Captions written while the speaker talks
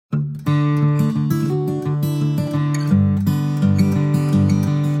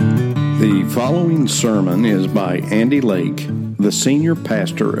following sermon is by Andy Lake, the senior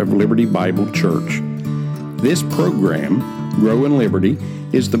pastor of Liberty Bible Church. This program, Grow in Liberty,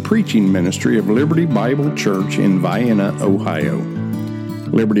 is the preaching ministry of Liberty Bible Church in Vienna, Ohio.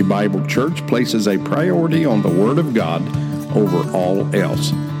 Liberty Bible Church places a priority on the Word of God over all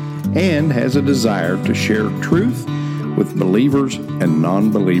else, and has a desire to share truth with believers and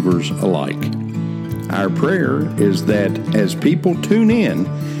non-believers alike. Our prayer is that as people tune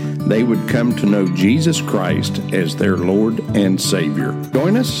in, they would come to know Jesus Christ as their Lord and Savior.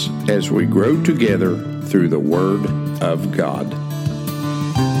 Join us as we grow together through the Word of God.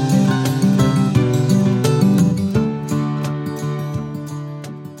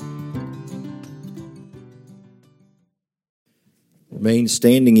 Remain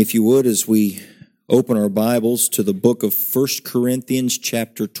standing, if you would, as we open our Bibles to the book of 1 Corinthians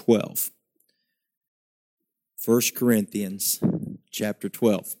chapter 12. 1 Corinthians chapter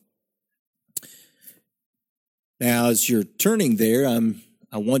 12. Now, as you're turning there,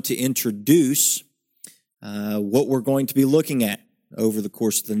 I want to introduce what we're going to be looking at over the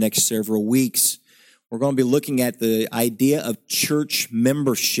course of the next several weeks. We're going to be looking at the idea of church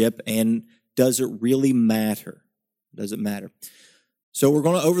membership and does it really matter? Does it matter? So we're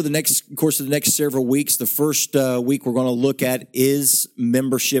going to, over the course of the next several weeks, the first week we're going to look at, is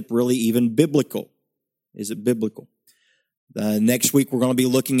membership really even biblical? Is it biblical? Next week, we're going to be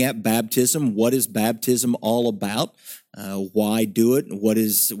looking at baptism. What is baptism all about? Why do it? What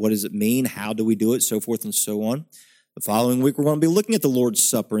does it mean? How do we do it? So forth and so on. The following week, we're going to be looking at the Lord's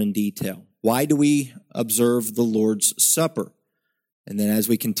Supper in detail. Why do we observe the Lord's Supper? And then as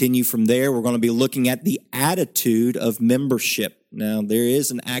we continue from there, we're going to be looking at the attitude of membership. Now, there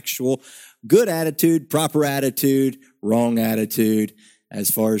is an actual good attitude, proper attitude, wrong attitude as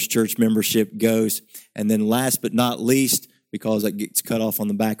far as church membership goes. And then last but not least, because that gets cut off on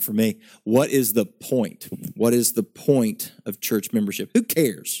the back for me, what is the point? What is the point of church membership? Who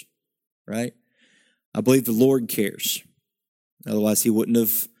cares, right? I believe the Lord cares. Otherwise, He wouldn't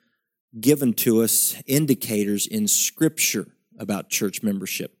have given to us indicators in Scripture about church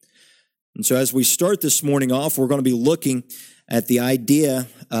membership. And so as we start this morning off, we're going to be looking at the idea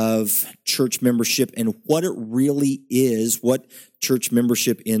of church membership and what it really is, what church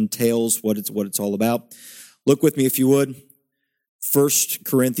membership entails, what it's all about. Look with me, if you would, 1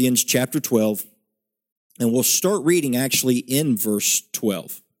 Corinthians chapter 12, and we'll start reading actually in verse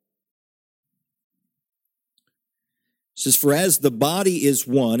 12. It says, "For as the body is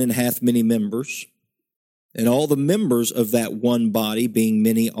one and hath many members, and all the members of that one body, being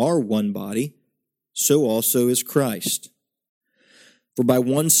many, are one body, so also is Christ. For by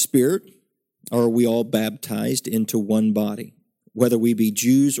one Spirit are we all baptized into one body, whether we be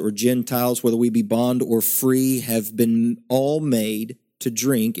Jews or Gentiles, whether we be bond or free, have been all made to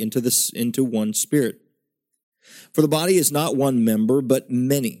drink into one Spirit. For the body is not one member, but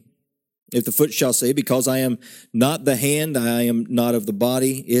many. If the foot shall say, because I am not the hand, I am not of the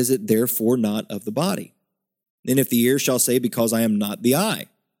body, is it therefore not of the body? And if the ear shall say, because I am not the eye,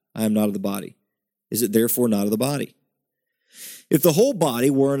 I am not of the body, is it therefore not of the body? If the whole body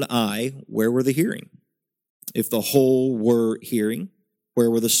were an eye, where were the hearing? If the whole were hearing,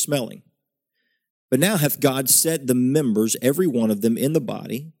 where were the smelling? But now hath God set the members, every one of them, in the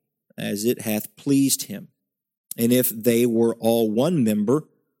body, as it hath pleased Him. And if they were all one member,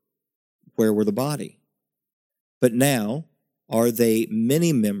 where were the body? But now are they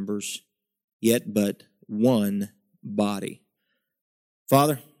many members, yet but one body."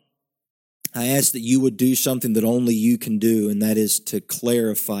 Father, I ask that you would do something that only you can do, and that is to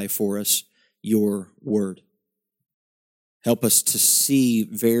clarify for us your word. Help us to see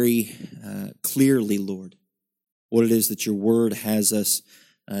very clearly, Lord, what it is that your word has us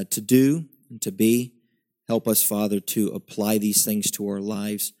to do and to be. Help us, Father, to apply these things to our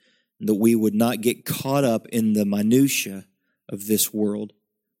lives, and that we would not get caught up in the minutia of this world,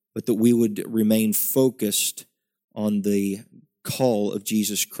 but that we would remain focused on the call of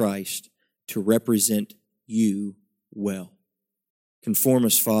Jesus Christ to represent you well. Conform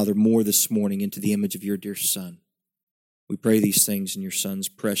us, Father, more this morning into the image of your dear Son. We pray these things in your Son's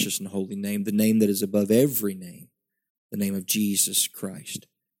precious and holy name, the name that is above every name, the name of Jesus Christ.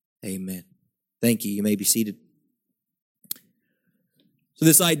 Amen. Thank you. You may be seated. So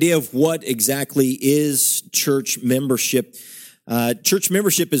this idea of what exactly is church membership. Church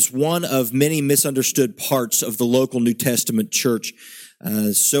membership is one of many misunderstood parts of the local New Testament church.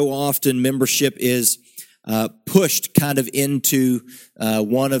 So often membership is pushed kind of into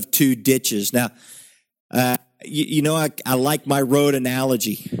one of two ditches. Now, I like my road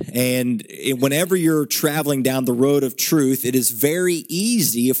analogy. And whenever you're traveling down the road of truth, it is very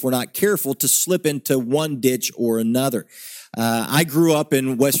easy, if we're not careful, to slip into one ditch or another. I grew up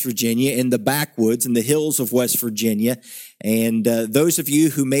in West Virginia, in the backwoods, in the hills of West Virginia. And those of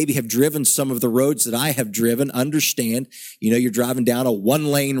you who maybe have driven some of the roads that I have driven understand, you're driving down a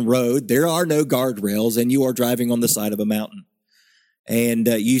one-lane road. There are no guardrails, and you are driving on the side of a mountain. And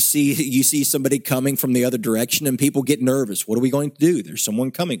you see somebody coming from the other direction, and people get nervous. What are we going to do? There's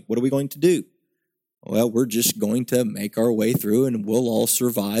someone coming. What are we going to do? Well, we're just going to make our way through, and we'll all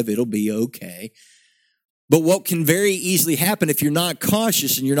survive. It'll be okay. But what can very easily happen if you're not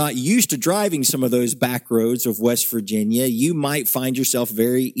cautious and you're not used to driving some of those back roads of West Virginia, you might find yourself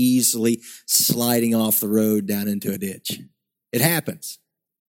very easily sliding off the road down into a ditch. It happens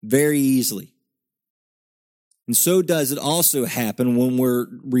very easily. And so does it also happen when we're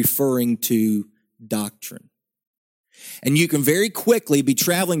referring to doctrine. And you can very quickly be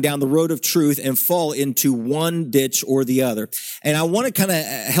traveling down the road of truth and fall into one ditch or the other. And I want to kind of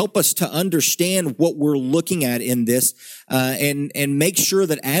help us to understand what we're looking at in this, and make sure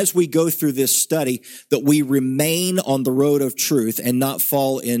that as we go through this study, that we remain on the road of truth and not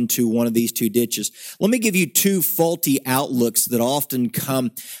fall into one of these two ditches. Let me give you two faulty outlooks that often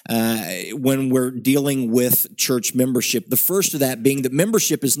come when we're dealing with church membership. The first of that being that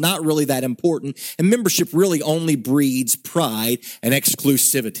membership is not really that important, and membership really only breeds pride and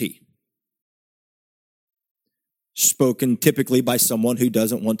exclusivity. Spoken typically by someone who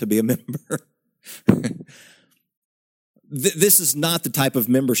doesn't want to be a member. This is not the type of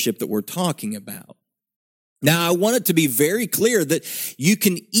membership that we're talking about. Now, I want it to be very clear that you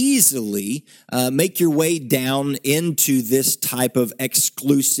can easily make your way down into this type of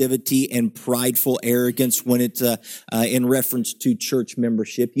exclusivity and prideful arrogance when it's in reference to church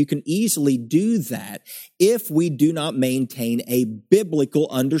membership. You can easily do that if we do not maintain a biblical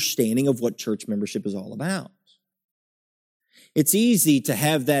understanding of what church membership is all about. It's easy to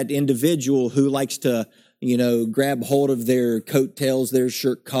have that individual who likes to grab hold of their coattails, their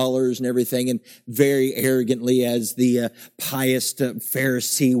shirt collars and everything, and very arrogantly, as the pious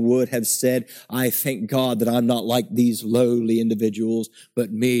Pharisee would have said, I thank God that I'm not like these lowly individuals,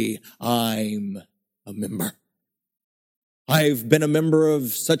 but me, I'm a member. I've been a member of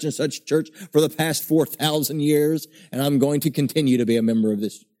such and such church for the past 4,000 years, and I'm going to continue to be a member of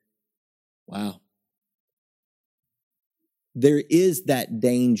this. Wow. There is that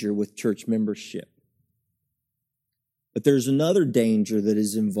danger with church membership. But there's another danger that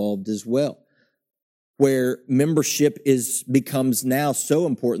is involved as well, where membership becomes now so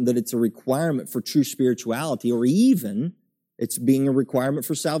important that it's a requirement for true spirituality, or even it's being a requirement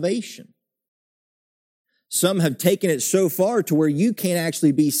for salvation. Some have taken it so far to where you can't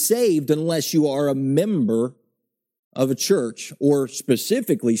actually be saved unless you are a member of a church, or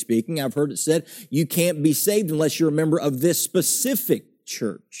specifically speaking, I've heard it said, you can't be saved unless you're a member of this specific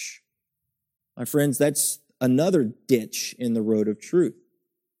church. My friends, that's another ditch in the road of truth.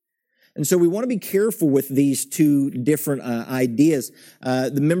 And so we want to be careful with these two different ideas.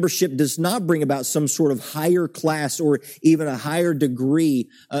 The membership does not bring about some sort of higher class or even a higher degree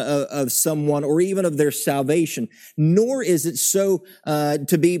of someone or even of their salvation, nor is it so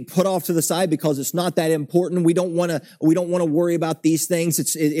to be put off to the side because it's not that important. We don't want to worry about these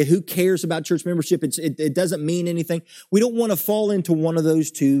things. Who cares about church membership? It doesn't mean anything. We don't want to fall into one of those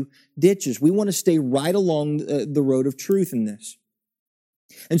two ditches. We want to stay right along the road of truth in this.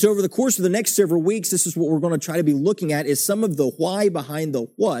 And so over the course of the next several weeks, this is what we're going to try to be looking at, is some of the why behind the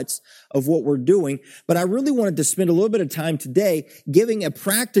what's of what we're doing. But I really wanted to spend a little bit of time today giving a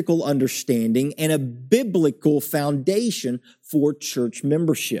practical understanding and a biblical foundation for church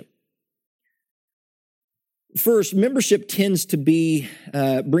membership. First, membership tends to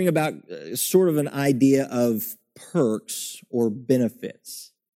bring about sort of an idea of perks or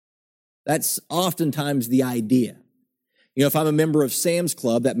benefits. That's oftentimes the idea. If I'm a member of Sam's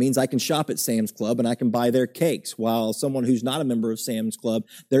Club, that means I can shop at Sam's Club and I can buy their cakes, while someone who's not a member of Sam's Club,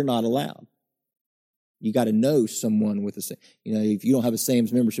 they're not allowed. You got to know someone with if you don't have a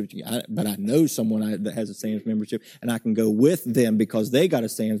Sam's membership, but I know someone that has a Sam's membership, and I can go with them because they got a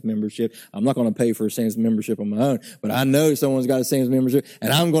Sam's membership. I'm not going to pay for a Sam's membership on my own, but I know someone's got a Sam's membership,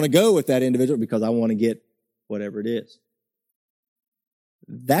 and I'm going to go with that individual because I want to get whatever it is.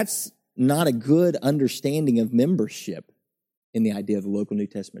 That's not a good understanding of membership in the idea of the local New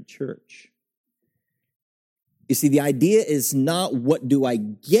Testament church. You see, the idea is not what do I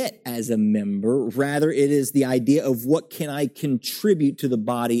get as a member, rather it is the idea of what can I contribute to the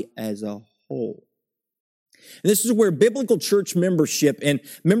body as a whole. And this is where biblical church membership and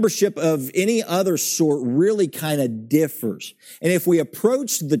membership of any other sort really kind of differs. And if we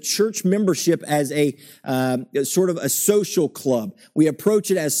approach the church membership as a sort of a social club, we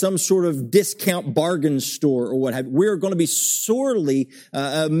approach it as some sort of discount bargain store or what have you, we're going to be sorely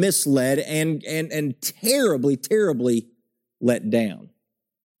misled and terribly, terribly let down.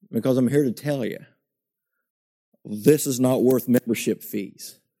 Because I'm here to tell you, this is not worth membership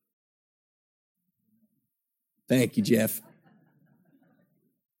fees. Thank you, Jeff.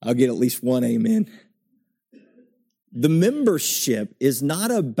 I'll get at least one amen. The membership is not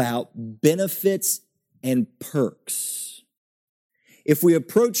about benefits and perks. If we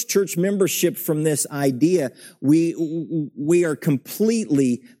approach church membership from this idea, we are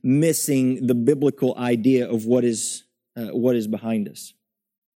completely missing the biblical idea of what is behind us.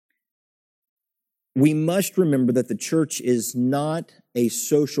 We must remember that the church is not a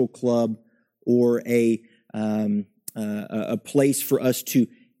social club or a place for us to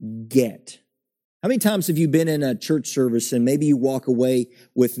get. How many times have you been in a church service and maybe you walk away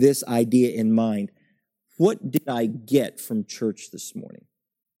with this idea in mind? What did I get from church this morning?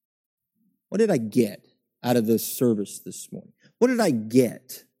 What did I get out of this service this morning? What did I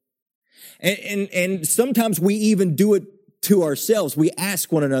get? And sometimes we even do it to ourselves. We ask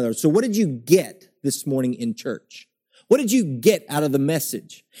one another, so what did you get this morning in church? What did you get out of the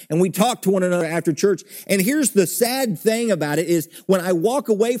message? And we talk to one another after church. And here's the sad thing about it is when I walk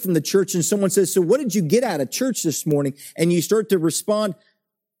away from the church and someone says, so what did you get out of church this morning? And you start to respond,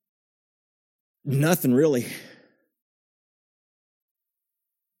 nothing really.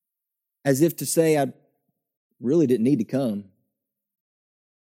 As if to say, I really didn't need to come.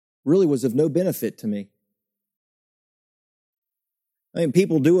 Really was of no benefit to me. I mean,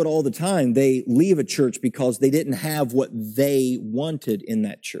 people do it all the time. They leave a church because they didn't have what they wanted in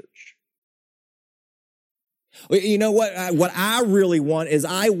that church. You know what? What I really want is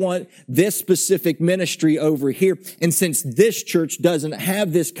I want this specific ministry over here. And since this church doesn't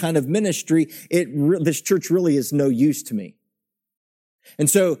have this kind of ministry, this church really is no use to me. And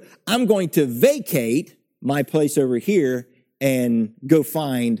so I'm going to vacate my place over here and go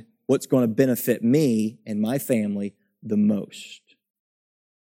find what's going to benefit me and my family the most.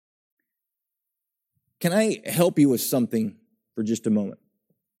 Can I help you with something for just a moment?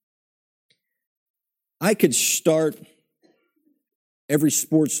 I could start every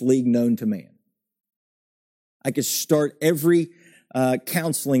sports league known to man. I could start every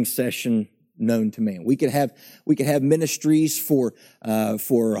counseling session known to man. We could have ministries for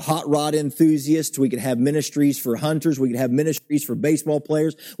hot rod enthusiasts. We could have ministries for hunters. We could have ministries for baseball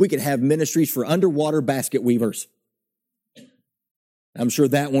players. We could have ministries for underwater basket weavers. I'm sure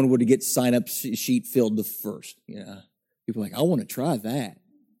that one would get sign-up sheet filled the first. Yeah, people are like, I want to try that.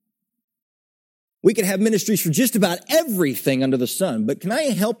 We could have ministries for just about everything under the sun. But can I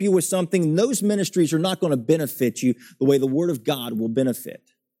help you with something? Those ministries are not going to benefit you the way the Word of God will benefit.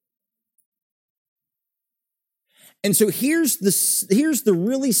 And so here's the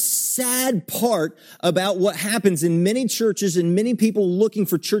really sad part about what happens in many churches and many people looking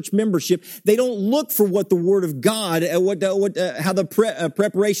for church membership. They don't look for what the Word of God, how the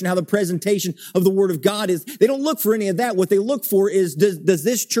preparation, how the presentation of the Word of God is. They don't look for any of that. What they look for is, does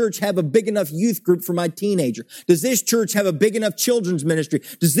this church have a big enough youth group for my teenager? Does this church have a big enough children's ministry?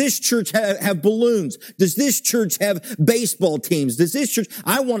 Does this church have balloons? Does this church have baseball teams? Does this church,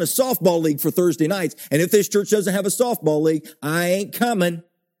 I want a softball league for Thursday nights. And if this church doesn't have a softball league, I ain't coming.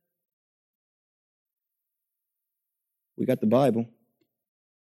 We got the Bible.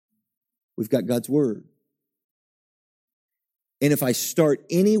 We've got God's Word. And if I start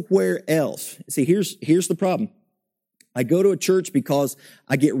anywhere else, see, here's the problem. I go to a church because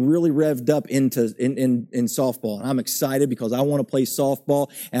I get really revved up in softball, and I'm excited because I want to play softball,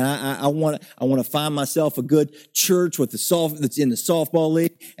 and I want to find myself a good church with that's in the softball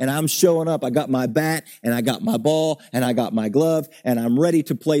league, and I'm showing up. I got my bat, and I got my ball, and I got my glove, and I'm ready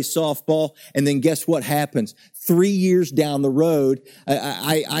to play softball. And then guess what happens? 3 years down the road,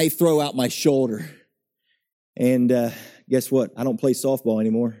 I throw out my shoulder, and guess what? I don't play softball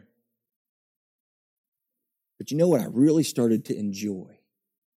anymore. But you know what I really started to enjoy?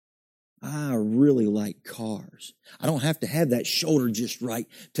 I really like cars. I don't have to have that shoulder just right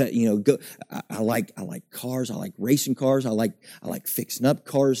to, go. I like cars. I like racing cars. I like fixing up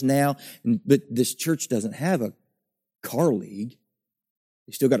cars now. But this church doesn't have a car league.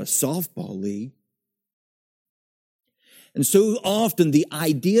 They still got a softball league. And so often the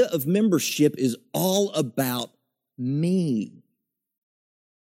idea of membership is all about me.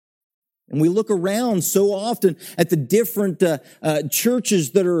 And we look around so often at the different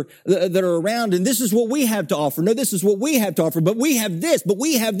churches that are around, and this is what we have to offer. No, this is what we have to offer, but we have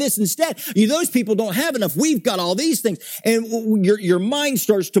this instead. Those people don't have enough. We've got all these things, and your mind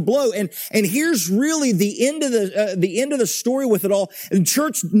starts to blow. And here's really the end of the story with it all. And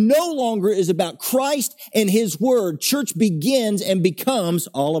church no longer is about Christ and His Word. Church begins and becomes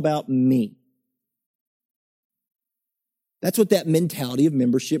all about me. That's what that mentality of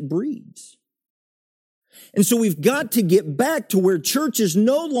membership breeds. And so we've got to get back to where church is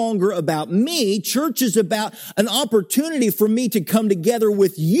no longer about me. Church is about an opportunity for me to come together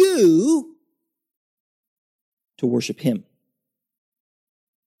with you to worship Him,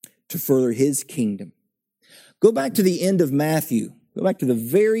 to further His kingdom. Go back to the end of Matthew. Go back to the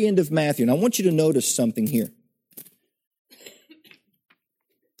very end of Matthew. And I want you to notice something here.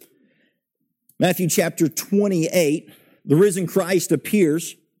 Matthew chapter 28. The risen Christ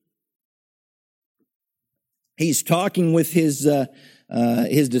appears. He's talking with his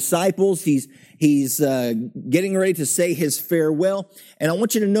disciples. He's getting ready to say his farewell. And I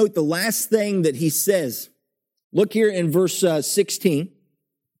want you to note the last thing that he says. Look here in verse 16.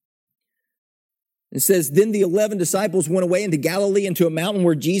 It says, "Then the 11 disciples went away into Galilee, into a mountain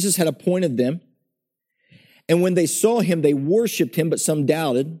where Jesus had appointed them. And when they saw him, they worshiped him, but some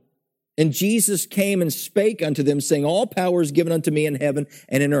doubted. And Jesus came and spake unto them, saying, All power is given unto me in heaven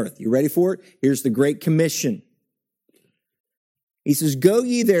and in earth." You ready for it? Here's the Great Commission. He says, "Go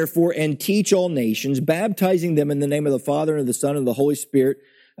ye therefore and teach all nations, baptizing them in the name of the Father and of the Son and of the Holy Spirit,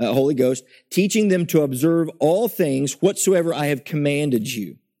 Holy Ghost, teaching them to observe all things whatsoever I have commanded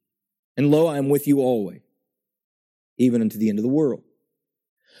you. And lo, I am with you always, even unto the end of the world."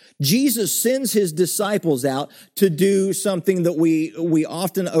 Jesus sends his disciples out to do something that we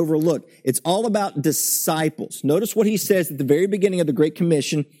often overlook. It's all about disciples. Notice what he says at the very beginning of the Great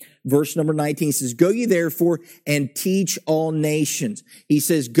Commission, verse number 19. He says, "Go ye therefore and teach all nations." He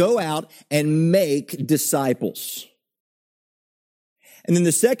says, go out and make disciples. And then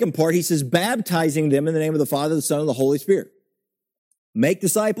the second part, he says, baptizing them in the name of the Father, the Son, and the Holy Spirit. Make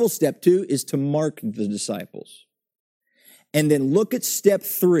disciples. Step 2 is to mark the disciples. And then look at step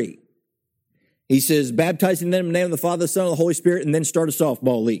 3. He says, baptizing them in the name of the Father, the Son, and the Holy Spirit, and then start a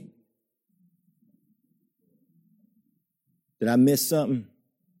softball league. Did I miss something?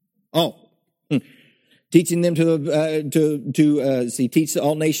 Teaching them teach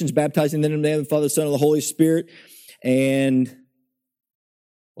all nations, baptizing them in the name of the Father, the Son, and the Holy Spirit, and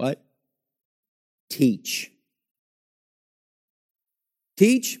what? Teach.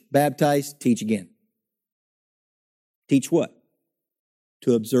 Teach, baptize, teach again. Teach what?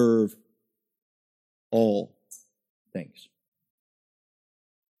 To observe all things.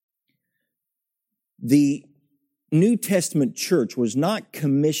 The New Testament church was not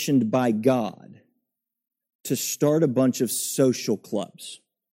commissioned by God to start a bunch of social clubs.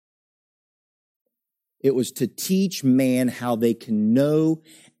 It was to teach man how they can know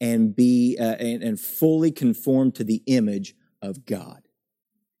and be and fully conform to the image of God.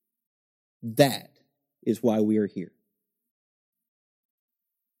 That is why we are here.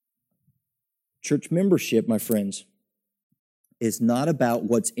 Church membership, my friends, is not about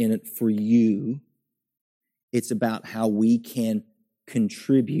what's in it for you. It's about how we can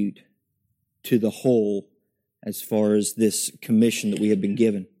contribute to the whole as far as this commission that we have been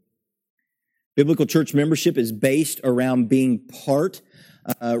given. Biblical church membership is based around being part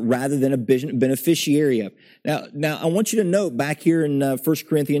rather than a beneficiary of. Now, I want you to note back here in 1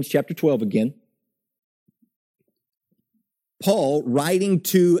 Corinthians chapter 12 again, Paul writing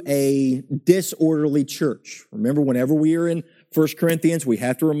to a disorderly church. Remember, whenever we are in 1 Corinthians, we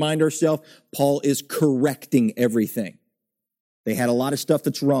have to remind ourselves, Paul is correcting everything. They had a lot of stuff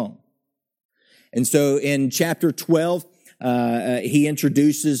that's wrong. And so in chapter 12, he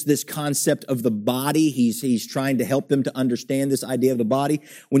introduces this concept of the body. He's trying to help them to understand this idea of the body.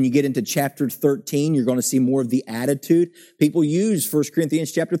 When you get into chapter 13, you're going to see more of the attitude. People use 1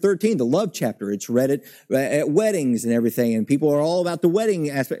 Corinthians chapter 13, the love chapter. It's read at weddings and everything, and people are all about the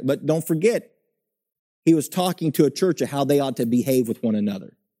wedding aspect. But don't forget, he was talking to a church of how they ought to behave with one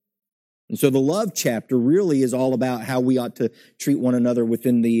another. And so the love chapter really is all about how we ought to treat one another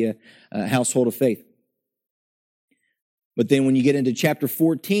within the household of faith. But then when you get into chapter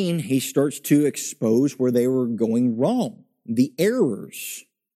 14, he starts to expose where they were going wrong, the errors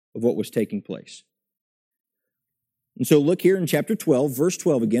of what was taking place. And so look here in chapter 12, verse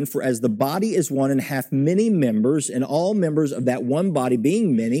 12 again, "For as the body is one and hath many members, and all members of that one body,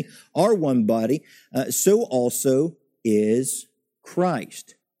 being many, are one body, so also is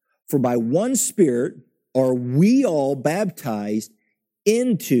Christ. For by one Spirit are we all baptized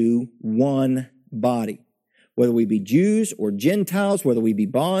into one body, whether we be Jews or Gentiles, whether we be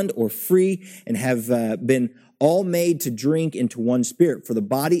bond or free, and have been all made to drink into one spirit. For the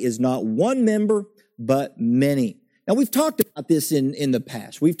body is not one member, but many. Now, we've talked about this in the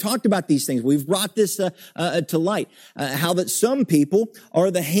past. We've talked about these things. We've brought this to light, how that some people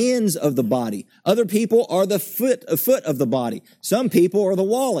are the hands of the body. Other people are the foot of the body. Some people are the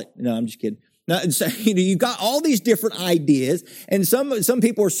wallet. No, I'm just kidding. Now, so, you've got all these different ideas, and some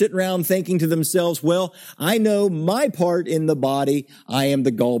people are sitting around thinking to themselves, well, I know my part in the body. I am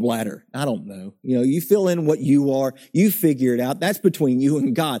the gallbladder. I don't know. You fill in what you are. You figure it out. That's between you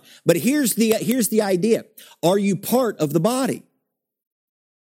and God. But here's the idea. Are you part of the body?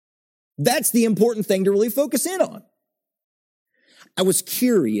 That's the important thing to really focus in on. I was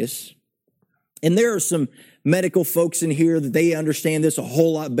curious, and there are some medical folks in here that they understand this a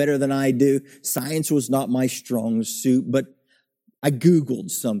whole lot better than I do. Science was not my strong suit, but I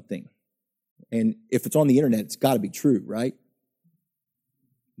Googled something. And if it's on the internet, it's got to be true, right?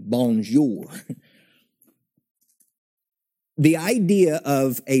 Bonjour. The idea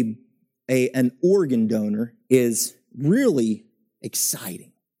of an organ donor is really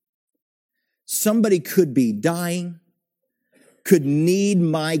exciting. Somebody could be dying, could need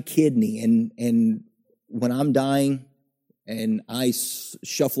my kidney, and when I'm dying and I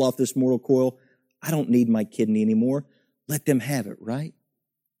shuffle off this mortal coil, I don't need my kidney anymore. Let them have it, right?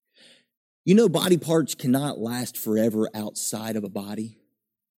 Body parts cannot last forever outside of a body.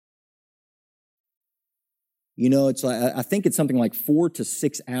 It's like, I think it's something like 4 to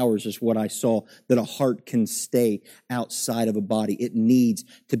 6 hours is what I saw that a heart can stay outside of a body. It needs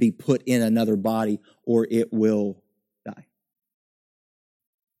to be put in another body or it will die.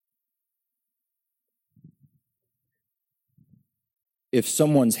 If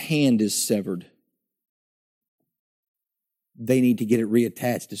someone's hand is severed, they need to get it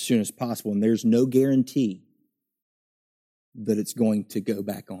reattached as soon as possible, and there's no guarantee that it's going to go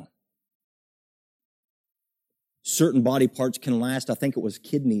back on. Certain body parts can last, I think it was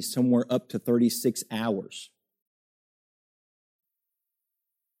kidneys, somewhere up to 36 hours.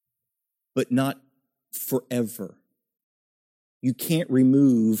 But not forever. You can't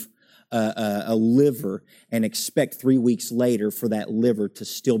remove a liver and expect 3 weeks later for that liver to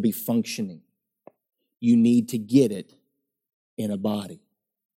still be functioning. You need to get it in a body.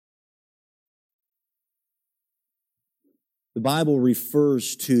 The Bible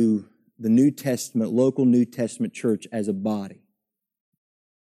refers to the New Testament, local New Testament church as a body.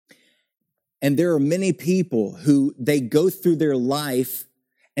 And there are many people who they go through their life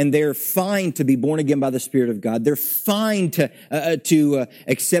and they're fine to be born again by the Spirit of God. They're fine to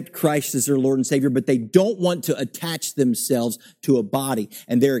accept Christ as their Lord and Savior, but they don't want to attach themselves to a body.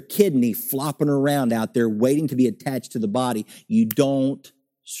 And they're a kidney flopping around out there waiting to be attached to the body. You don't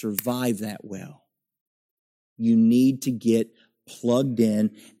survive that well. You need to get plugged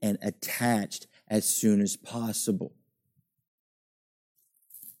in and attached as soon as possible.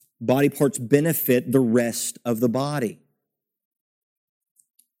 Body parts benefit the rest of the body.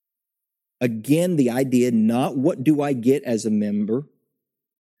 Again, the idea, not what do I get as a member,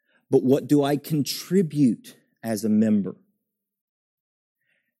 but what do I contribute as a member?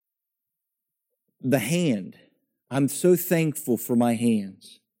 The hand. I'm so thankful for my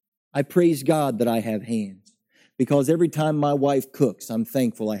hands. I praise God that I have hands, because every time my wife cooks, I'm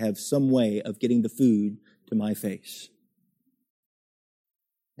thankful I have some way of getting the food to my face.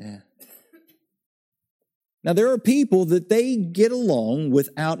 Yeah. Now, there are people that they get along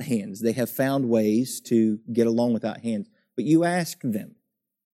without hands. They have found ways to get along without hands. But you ask them,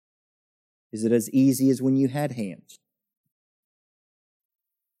 is it as easy as when you had hands?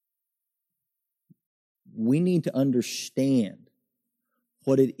 We need to understand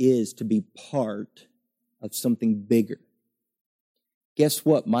what it is to be part of something bigger. Guess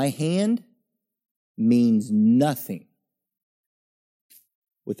what? My hand means nothing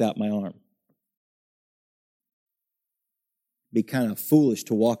without my arm. Be kind of foolish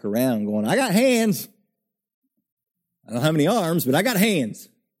to walk around going, I got hands. I don't have any arms, but I got hands.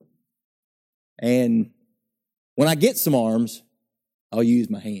 And when I get some arms, I'll use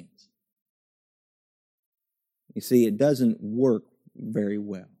my hands. You see, it doesn't work very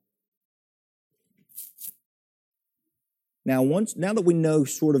well. Now that we know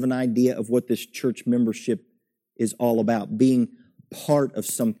sort of an idea of what this church membership is all about, being part of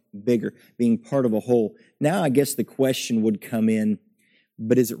something bigger, being part of a whole. Now I guess the question would come in,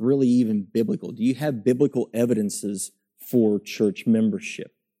 but is it really even biblical? Do you have biblical evidences for church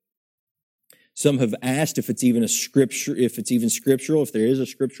membership? Some have asked if it's even scriptural, if there is a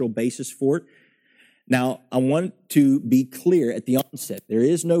scriptural basis for it. Now, I want to be clear at the onset. There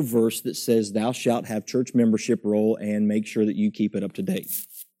is no verse that says thou shalt have church membership roll and make sure that you keep it up to date.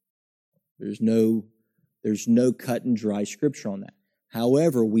 There's no cut and dry scripture on that.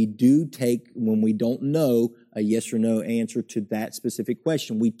 However, we do take, when we don't know a yes or no answer to that specific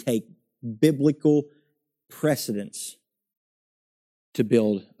question, we take biblical precedence to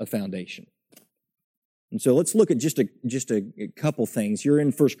build a foundation. And so let's look at just a couple things. You're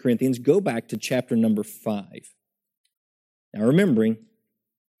in 1 Corinthians. Go back to chapter number 5. Now, remembering,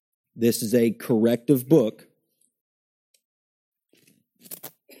 this is a corrective book.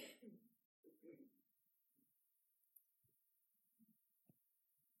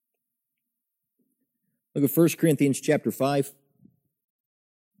 Look at 1 Corinthians chapter 5.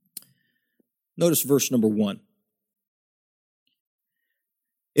 Notice verse number 1.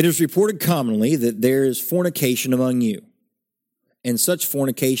 It is reported commonly that there is fornication among you, and such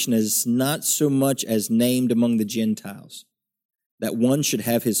fornication is not so much as named among the Gentiles, that one should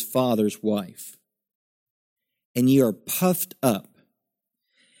have his father's wife. And ye are puffed up,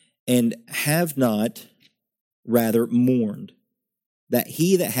 and have not, rather, mourned, that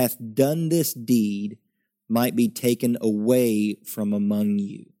he that hath done this deed might be taken away from among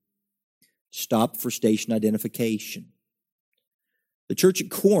you. Stop for station identification. The church at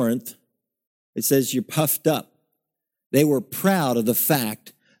Corinth, it says you're puffed up. They were proud of the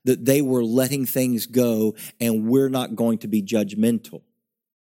fact that they were letting things go and we're not going to be judgmental.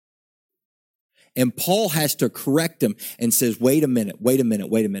 And Paul has to correct them and says, wait a minute.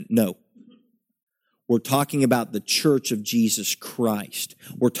 No. We're talking about the church of Jesus Christ.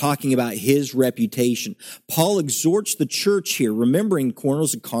 We're talking about his reputation. Paul exhorts the church here. Remembering Corinth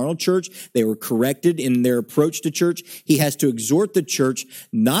was a carnal church. They were corrected in their approach to church. He has to exhort the church,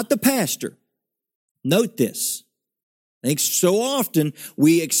 not the pastor. Note this. I think so often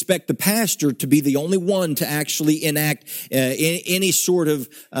we expect the pastor to be the only one to actually enact any sort of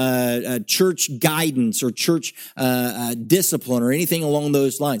church guidance or church discipline or anything along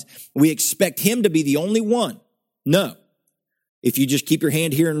those lines. We expect him to be the only one. No. If you just keep your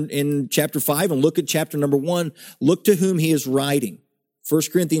hand here in chapter 5 and look at chapter number 1, look to whom he is writing. 1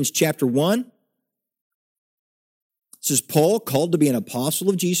 Corinthians chapter 1. It says, Paul, called to be an apostle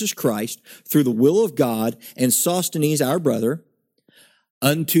of Jesus Christ through the will of God, and Sosthenes, our brother,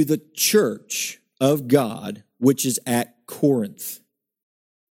 unto the church of God, which is at Corinth.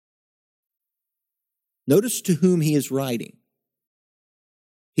 Notice to whom he is writing.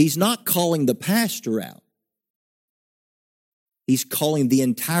 He's not calling the pastor out. He's calling the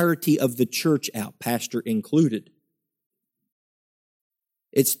entirety of the church out, pastor included.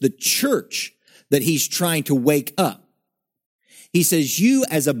 It's the church that he's trying to wake up. He says, you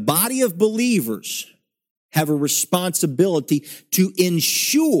as a body of believers have a responsibility to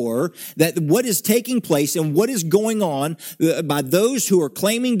ensure that what is taking place and what is going on by those who are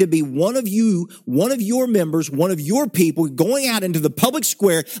claiming to be one of you, one of your members, one of your people, going out into the public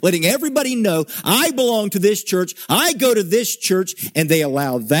square, letting everybody know, I belong to this church, I go to this church, and they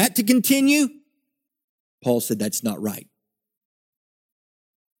allow that to continue. Paul said that's not right.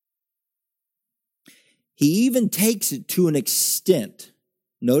 He even takes it to an extent.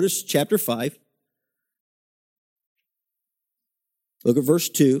 Notice chapter 5. Look at verse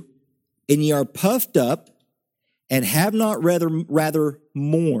 2. And ye are puffed up and have not rather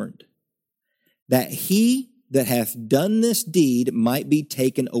mourned, that he that hath done this deed might be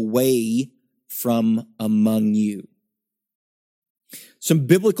taken away from among you. Some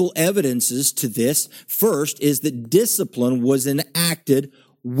biblical evidences to this. First is that discipline was enacted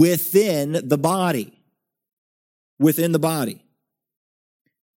within the body. Within the body.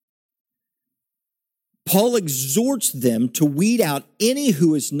 Paul exhorts them to weed out any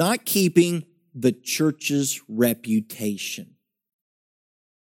who is not keeping the church's reputation.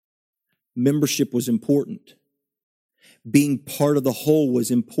 Membership was important. Being part of the whole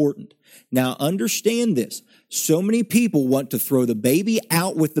was important. Now understand this. So many people want to throw the baby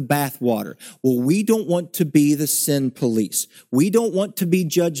out with the bathwater. Well, we don't want to be the sin police. We don't want to be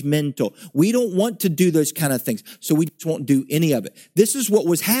judgmental. We don't want to do those kind of things. So we just won't do any of it. This is what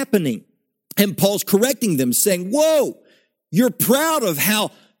was happening. And Paul's correcting them, saying, whoa, you're proud of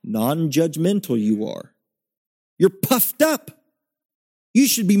how non-judgmental you are. You're puffed up. You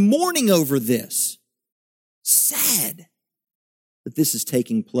should be mourning over this. Sad that this is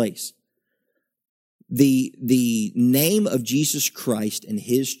taking place. The name of Jesus Christ and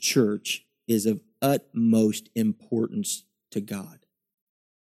his church is of utmost importance to God.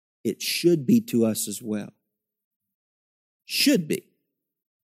 It should be to us as well. Should be.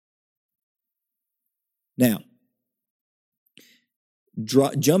 Now,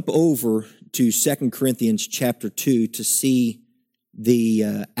 jump over to 2 Corinthians chapter 2 to see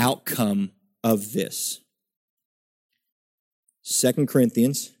the outcome of this. 2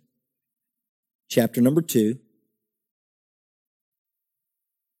 Corinthians chapter number 2.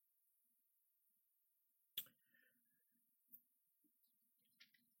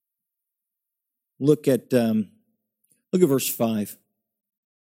 Look at verse 5.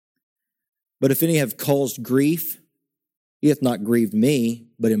 But if any have caused grief, he hath not grieved me,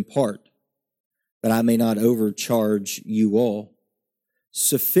 but in part, that I may not overcharge you all.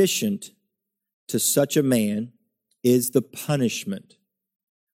 Sufficient to such a man is the punishment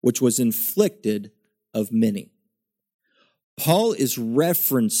which was inflicted of many. Paul is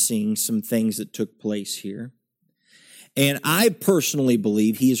referencing some things that took place here. And I personally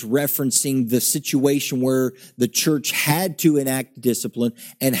believe he is referencing the situation where the church had to enact discipline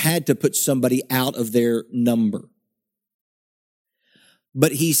and had to put somebody out of their number.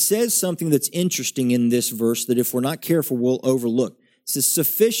 But he says something that's interesting in this verse that if we're not careful, we'll overlook. It says,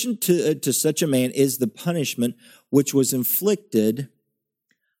 sufficient to such a man is the punishment which was inflicted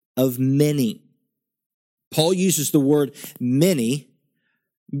of many. Paul uses the word many.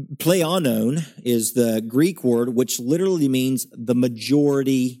 Pleonon is the Greek word, which literally means the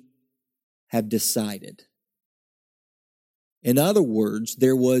majority have decided. In other words,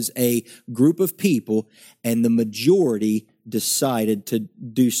 there was a group of people and the majority decided to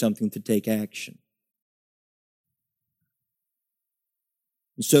do something, to take action.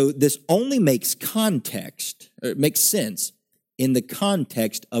 So this only makes sense in the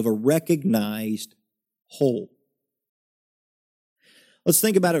context of a recognized whole. Let's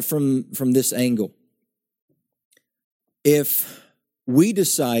think about it from this angle. If we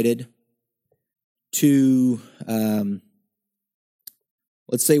decided to,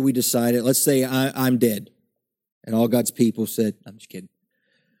 let's say I'm dead, and all God's people said, I'm just kidding.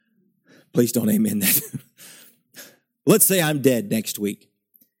 Please don't amen that. Let's say I'm dead next week,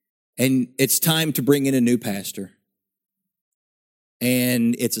 and it's time to bring in a new pastor,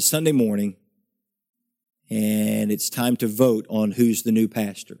 and it's a Sunday morning, and it's time to vote on who's the new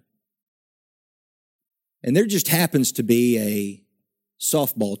pastor. And there just happens to be a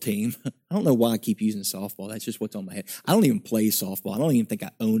softball team. I don't know why I keep using softball. That's just what's on my head. I don't even play softball. I don't even think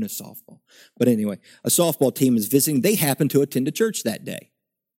I own a softball. But anyway, a softball team is visiting. They happen to attend a church that day.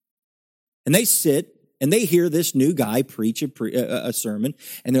 And they sit and they hear this new guy preach a sermon.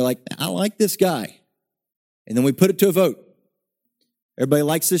 And they're like, I like this guy. And then we put it to a vote. Everybody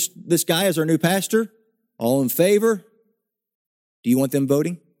likes this guy as our new pastor? All in favor? Do you want them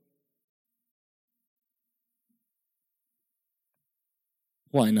voting?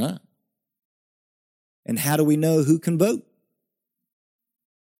 Why not? And how do we know who can vote?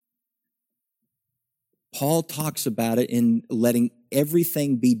 Paul talks about it in letting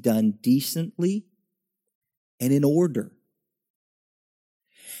everything be done decently and in order.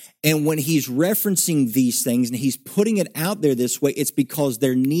 And when he's referencing these things and he's putting it out there this way, it's because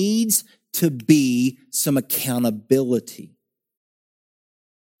there needs to be some accountability.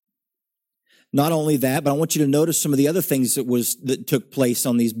 Not only that, but I want you to notice some of the other things that took place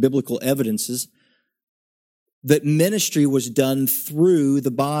on these biblical evidences. That ministry was done through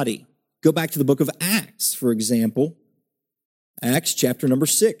the body. Go back to the book of Acts, for example. Acts chapter number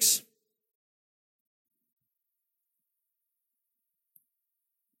 6.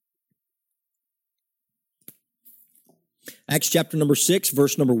 Acts chapter number 6,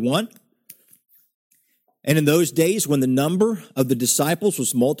 verse number 1. And in those days, when the number of the disciples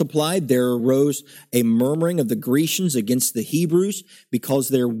was multiplied, there arose a murmuring of the Grecians against the Hebrews because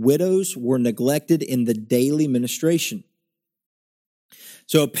their widows were neglected in the daily ministration.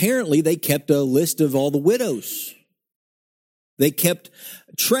 So apparently they kept a list of all the widows. They kept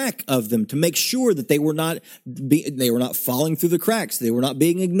track of them to make sure that they were not falling through the cracks. They were not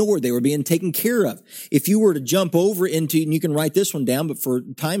being ignored. They were being taken care of. If you were to jump over into, and you can write this one down, but for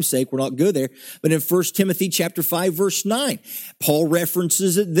time's sake, we're not go there. But in 1 Timothy chapter 5, verse 9, Paul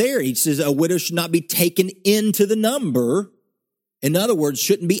references it there. He says a widow should not be taken into the number. In other words,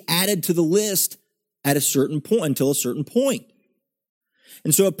 shouldn't be added to the list at a certain point, until a certain point.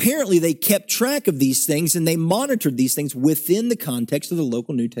 And so apparently they kept track of these things and they monitored these things within the context of the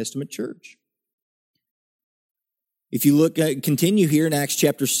local New Testament church. If you continue here in Acts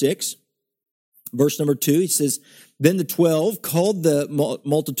chapter 6, verse number 2, it says, Then the 12 called the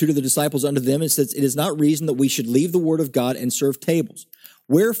multitude of the disciples unto them and says, It is not reason that we should leave the word of God and serve tables.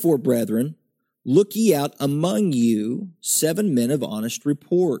 Wherefore, brethren, look ye out among you 7 men of honest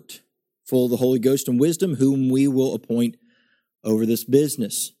report, full of the Holy Ghost and wisdom, whom we will appoint over this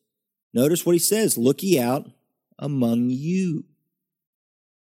business. Notice what he says, look ye out among you.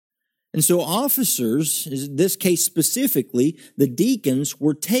 And so officers, in this case specifically, the deacons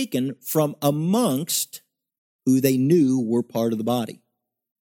were taken from amongst who they knew were part of the body.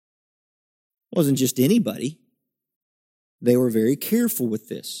 It wasn't just anybody. They were very careful with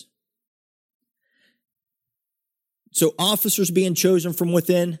this. So officers being chosen from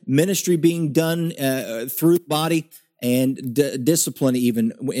within, ministry being done through the body, and discipline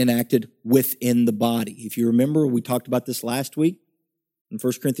even enacted within the body. If you remember, we talked about this last week. In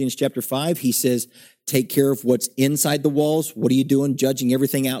 1 Corinthians chapter 5, he says, take care of what's inside the walls. What are you doing? Judging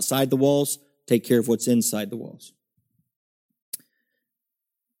everything outside the walls? Take care of what's inside the walls.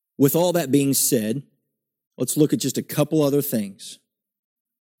 With all that being said, let's look at just a couple other things.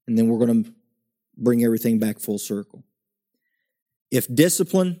 And then we're going to bring everything back full circle. If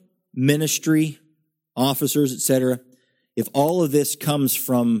discipline, ministry, officers, etc., if all of this comes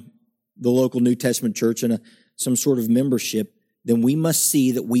from the local New Testament church and some sort of membership, then we must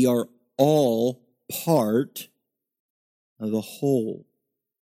see that we are all part of the whole.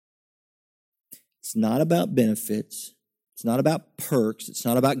 It's not about benefits. It's not about perks. It's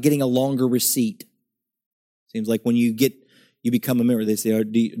not about getting a longer receipt. Seems like when you become a member, they say,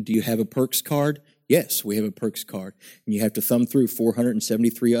 do you have a perks card? Yes, we have a perks card. And you have to thumb through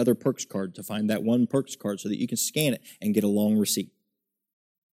 473 other perks cards to find that one perks card so that you can scan it and get a long receipt.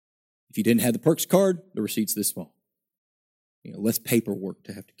 If you didn't have the perks card, the receipt's this small. Less paperwork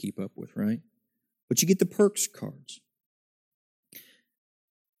to have to keep up with, right? But you get the perks cards.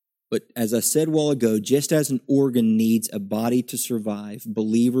 But as I said a while ago, just as an organ needs a body to survive,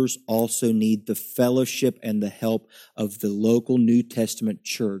 believers also need the fellowship and the help of the local New Testament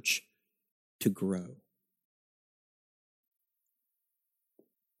church to grow.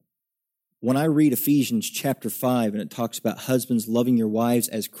 When I read Ephesians chapter 5 and it talks about husbands loving your wives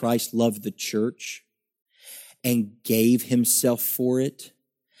as Christ loved the church and gave himself for it,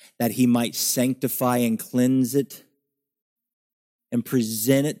 that he might sanctify and cleanse it and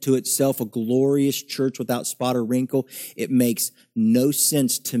present it to itself a glorious church without spot or wrinkle, it makes no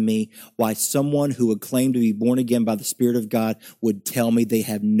sense to me why someone who would claim to be born again by the Spirit of God would tell me they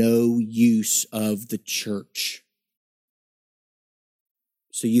have no use of the church.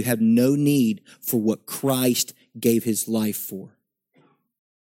 So you have no need for what Christ gave his life for.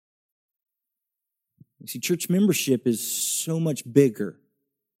 You see, church membership is so much bigger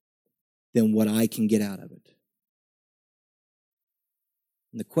than what I can get out of it.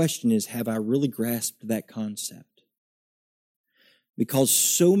 And the question is, have I really grasped that concept? Because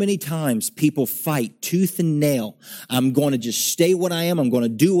so many times people fight tooth and nail. I'm going to just stay what I am. I'm going to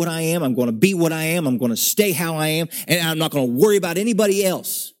do what I am. I'm going to be what I am. I'm going to stay how I am. And I'm not going to worry about anybody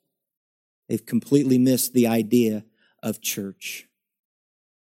else. They've completely missed the idea of church.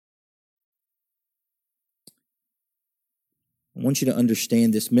 I want you to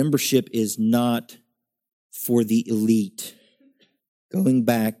understand this. Membership is not for the elite. Going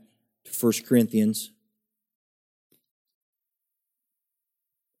back to 1 Corinthians.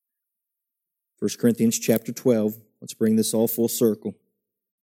 1 Corinthians chapter 12. Let's bring this all full circle.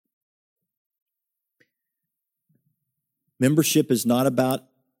 Membership is not about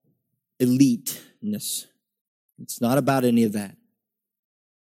eliteness. It's not about any of that.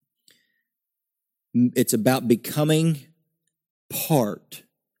 It's about becoming part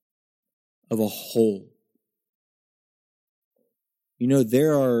of a whole.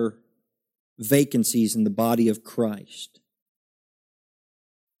 There are vacancies in the body of Christ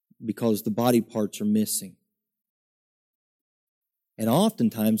because the body parts are missing. And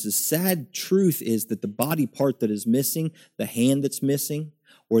oftentimes the sad truth is that the body part that is missing, the hand that's missing,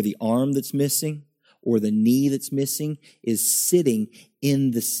 or the arm that's missing, or the knee that's missing, is sitting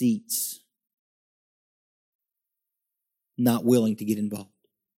in the seats, not willing to get involved,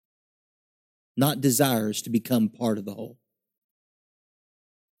 not desirous to become part of the whole.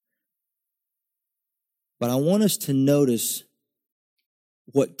 But I want us to notice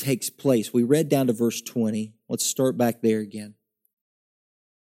what takes place. We read down to verse 20. Let's start back there again.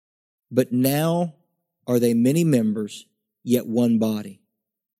 But now are they many members, yet one body.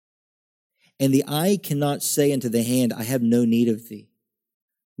 And the eye cannot say unto the hand, I have no need of thee.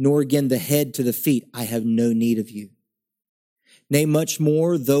 Nor again the head to the feet, I have no need of you. Nay, much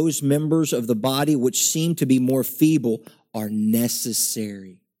more, those members of the body which seem to be more feeble are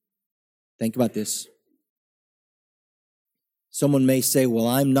necessary. Think about this. Someone may say, well,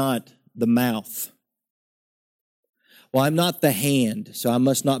 I'm not the mouth. Well, I'm not the hand, so I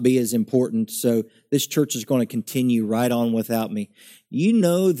must not be as important, so this church is going to continue right on without me. You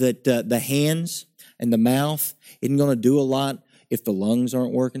know that the hands and the mouth isn't going to do a lot if the lungs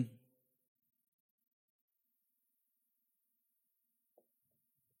aren't working?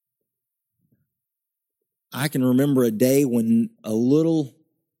 I can remember a day when a little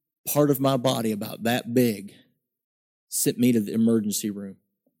part of my body about that big sent me to the emergency room.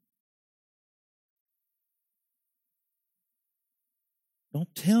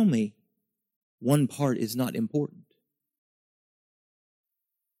 Don't tell me one part is not important.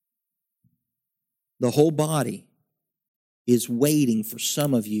 The whole body is waiting for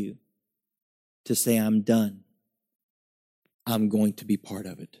some of you to say, I'm done. I'm going to be part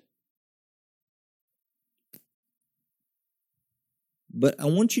of it. But I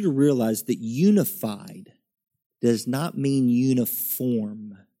want you to realize that unified does not mean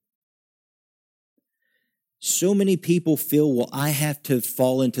uniform. So many people feel, well, I have to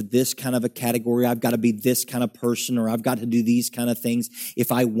fall into this kind of a category. I've got to be this kind of person, or I've got to do these kind of things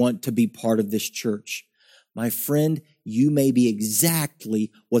if I want to be part of this church. My friend, you may be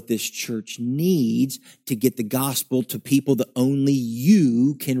exactly what this church needs to get the gospel to people that only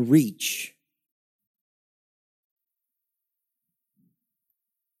you can reach.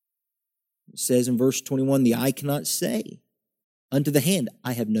 It says in verse 21, the eye cannot say unto the hand,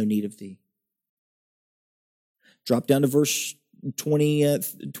 I have no need of thee. Drop down to verse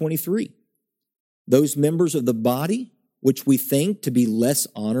 23. Those members of the body which we think to be less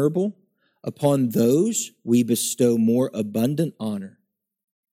honorable, upon those we bestow more abundant honor.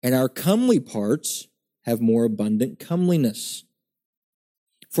 And our comely parts have more abundant comeliness.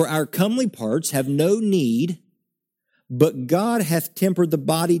 For our comely parts have no need, but God hath tempered the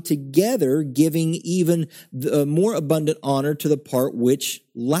body together, giving even the more abundant honor to the part which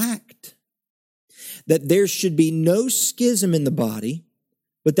lacked. That there should be no schism in the body,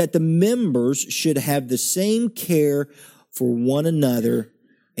 but that the members should have the same care for one another,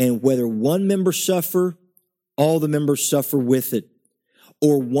 and whether one member suffer, all the members suffer with it.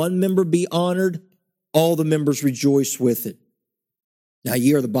 Or one member be honored, all the members rejoice with it. Now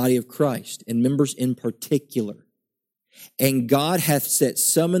ye are the body of Christ, and members in particular. And God hath set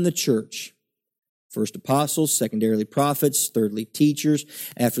some in the church, first apostles, secondarily prophets, thirdly teachers,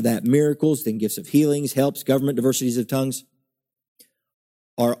 after that miracles, then gifts of healings, helps, government, diversities of tongues.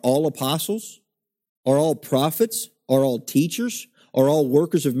 Are all apostles? Are all prophets? Are all teachers? Are all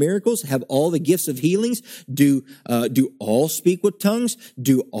workers of miracles? Have all the gifts of healings? Do all speak with tongues?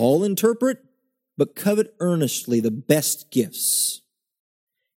 Do all interpret? But covet earnestly the best gifts,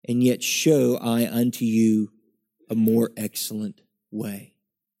 and yet show I unto you a more excellent way.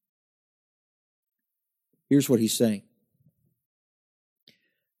 Here's what he's saying.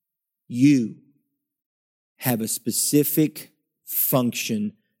 You have a specific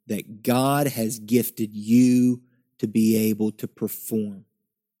function that God has gifted you to be able to perform.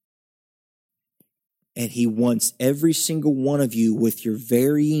 And he wants every single one of you with your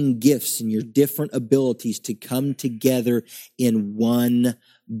varying gifts and your different abilities to come together in one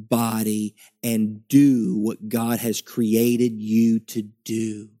body and do what God has created you to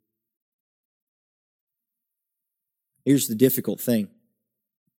do. Here's the difficult thing.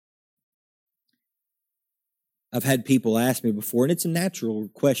 I've had people ask me before, and it's a natural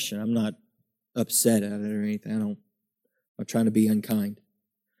question. I'm not upset at it or anything. I'm not trying to be unkind.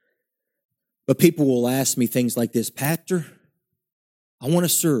 But people will ask me things like this, Pastor, I want to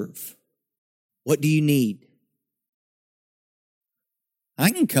serve. What do you need?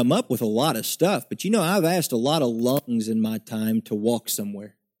 I can come up with a lot of stuff, but I've asked a lot of lungs in my time to walk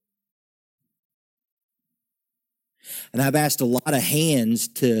somewhere. And I've asked a lot of hands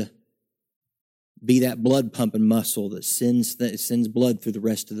to be that blood pumping muscle that sends blood through the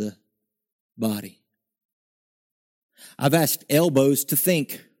rest of the body. I've asked elbows to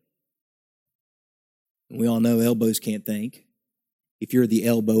think. We all know elbows can't think. If you're the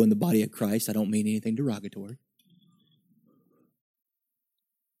elbow in the body of Christ, I don't mean anything derogatory.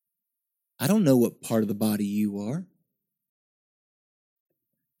 I don't know what part of the body you are.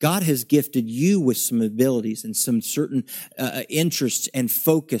 God has gifted you with some abilities and some certain interests and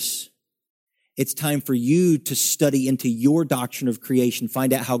focus. It's time for you to study into your doctrine of creation,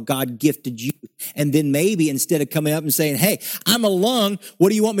 find out how God gifted you. And then maybe instead of coming up and saying, hey, I'm a lung, what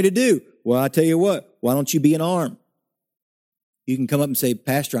do you want me to do? Well, I tell you what, why don't you be an arm? You can come up and say,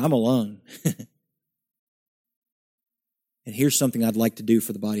 Pastor, I'm a lung. And here's something I'd like to do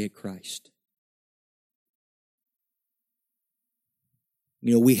for the body of Christ.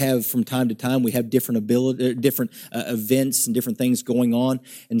 We have from time to time, we have different events and different things going on.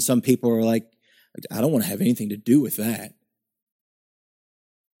 And some people are like, I don't want to have anything to do with that.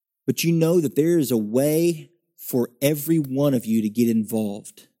 But you know that there is a way for every one of you to get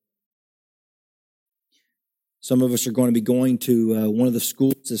involved. Some of us are going to be going to one of the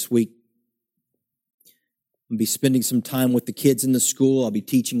schools this week. I'll be spending some time with the kids in the school. I'll be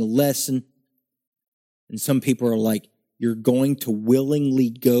teaching a lesson. And some people are like, you're going to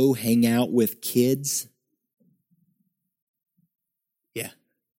willingly go hang out with kids? Yeah,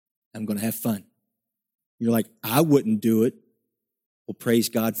 I'm going to have fun. You're like, I wouldn't do it. Well, praise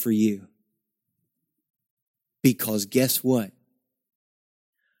God for you. Because guess what?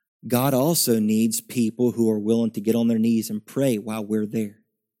 God also needs people who are willing to get on their knees and pray while we're there.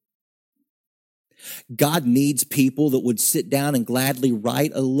 God needs people that would sit down and gladly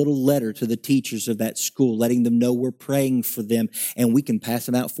write a little letter to the teachers of that school, letting them know we're praying for them, and we can pass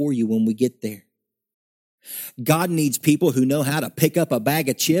them out for you when we get there. God needs people who know how to pick up a bag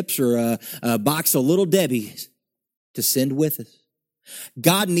of chips or a box of Little Debbie's to send with us.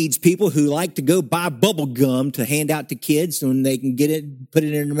 God needs people who like to go buy bubble gum to hand out to kids so when they can get it, put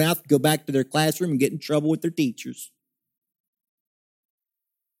it in their mouth, go back to their classroom and get in trouble with their teachers.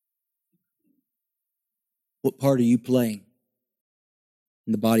 What part are you playing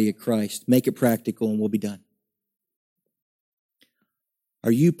in the body of Christ? Make it practical and we'll be done.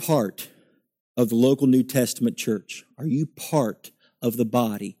 Are you part of the local New Testament church? Are you part of the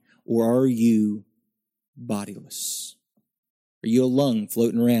body, or are you bodiless? Are you a lung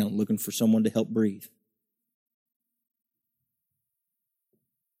floating around looking for someone to help breathe?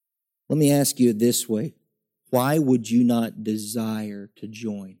 Let me ask you this way. Why would you not desire to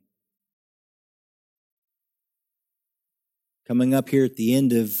join? Coming up here at the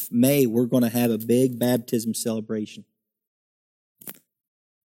end of May, we're going to have a big baptism celebration.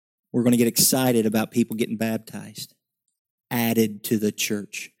 We're going to get excited about people getting baptized, added to the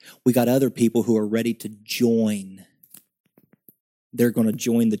church. We got other people who are ready to join. They're going to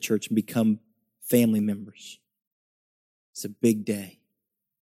join the church and become family members. It's a big day.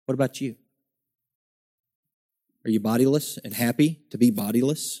 What about you? Are you bodiless and happy to be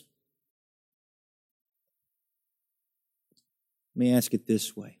bodiless? Let me ask it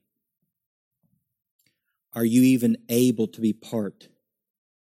this way. Are you even able to be part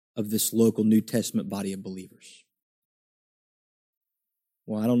of this local New Testament body of believers?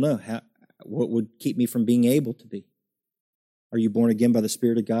 Well, I don't know. What would keep me from being able to be? Are you born again by the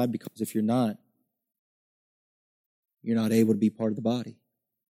Spirit of God? Because if you're not able to be part of the body.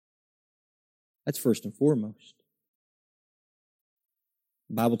 That's first and foremost.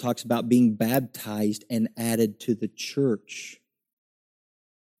 The Bible talks about being baptized and added to the church.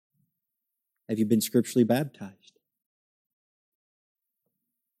 Have you been scripturally baptized?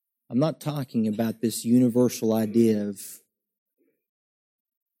 I'm not talking about this universal idea of,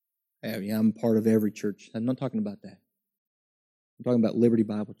 I'm part of every church. I'm not talking about that. I'm talking about Liberty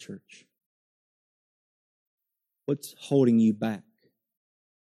Bible Church. What's holding you back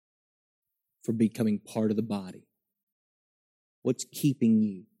from becoming part of the body? What's keeping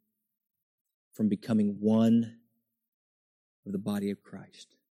you from becoming one of the body of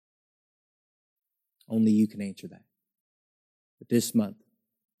Christ? Only you can answer that. But this month,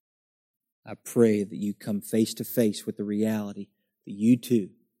 I pray that you come face to face with the reality that you too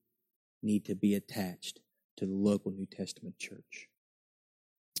need to be attached to the local New Testament church.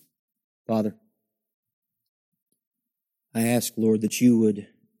 Father, I ask, Lord, that you would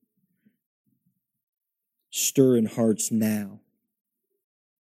stir in hearts now.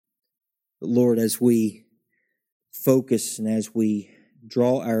 But Lord, as we focus and as we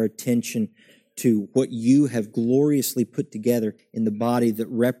draw our attention to what you have gloriously put together in the body that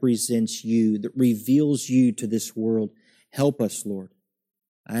represents you, that reveals you to this world, help us, Lord.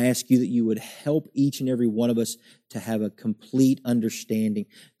 I ask you that you would help each and every one of us to have a complete understanding,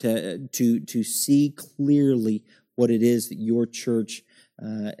 to see clearly what it is that your church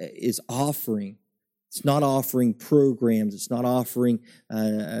is offering. It's not offering programs. It's not offering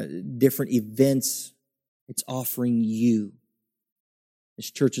different events. It's offering you.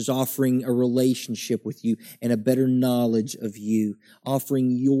 This church is offering a relationship with you and a better knowledge of you,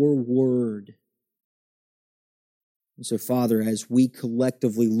 offering your word. And so, Father, as we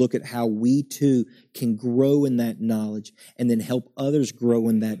collectively look at how we too can grow in that knowledge and then help others grow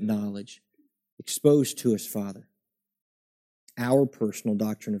in that knowledge, expose to us, Father, our personal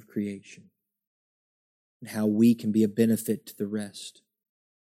doctrine of creation and how we can be a benefit to the rest.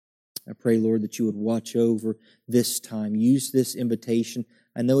 I pray, Lord, that you would watch over this time. Use this invitation.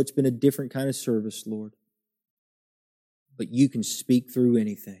 I know it's been a different kind of service, Lord, but you can speak through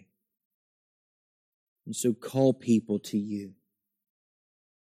anything. And so call people to you.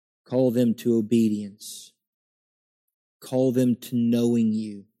 Call them to obedience. Call them to knowing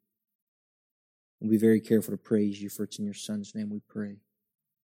you. And be very careful to praise you, for it's in your Son's name we pray.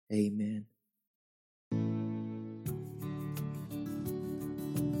 Amen.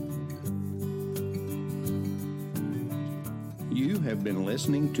 You have been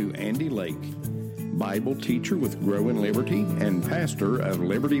listening to Andy Lake, Bible teacher with Grow in Liberty and pastor of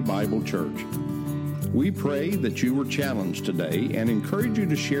Liberty Bible Church. We pray that you were challenged today and encourage you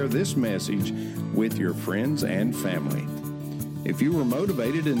to share this message with your friends and family. If you were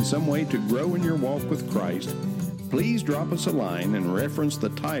motivated in some way to grow in your walk with Christ, please drop us a line and reference the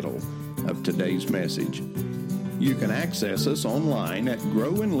title of today's message. You can access us online at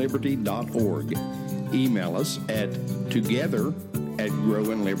growinliberty.org. Email us at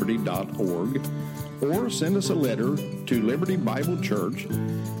together@growinliberty.org or send us a letter to Liberty Bible Church,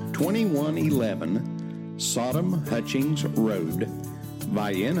 2111 Sodom Hutchings Road,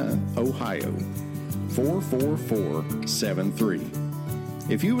 Vienna, Ohio, 44473.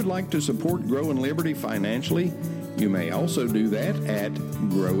 If you would like to support Grow in Liberty financially, you may also do that at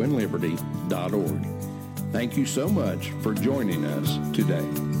growinliberty.org. Thank you so much for joining us today.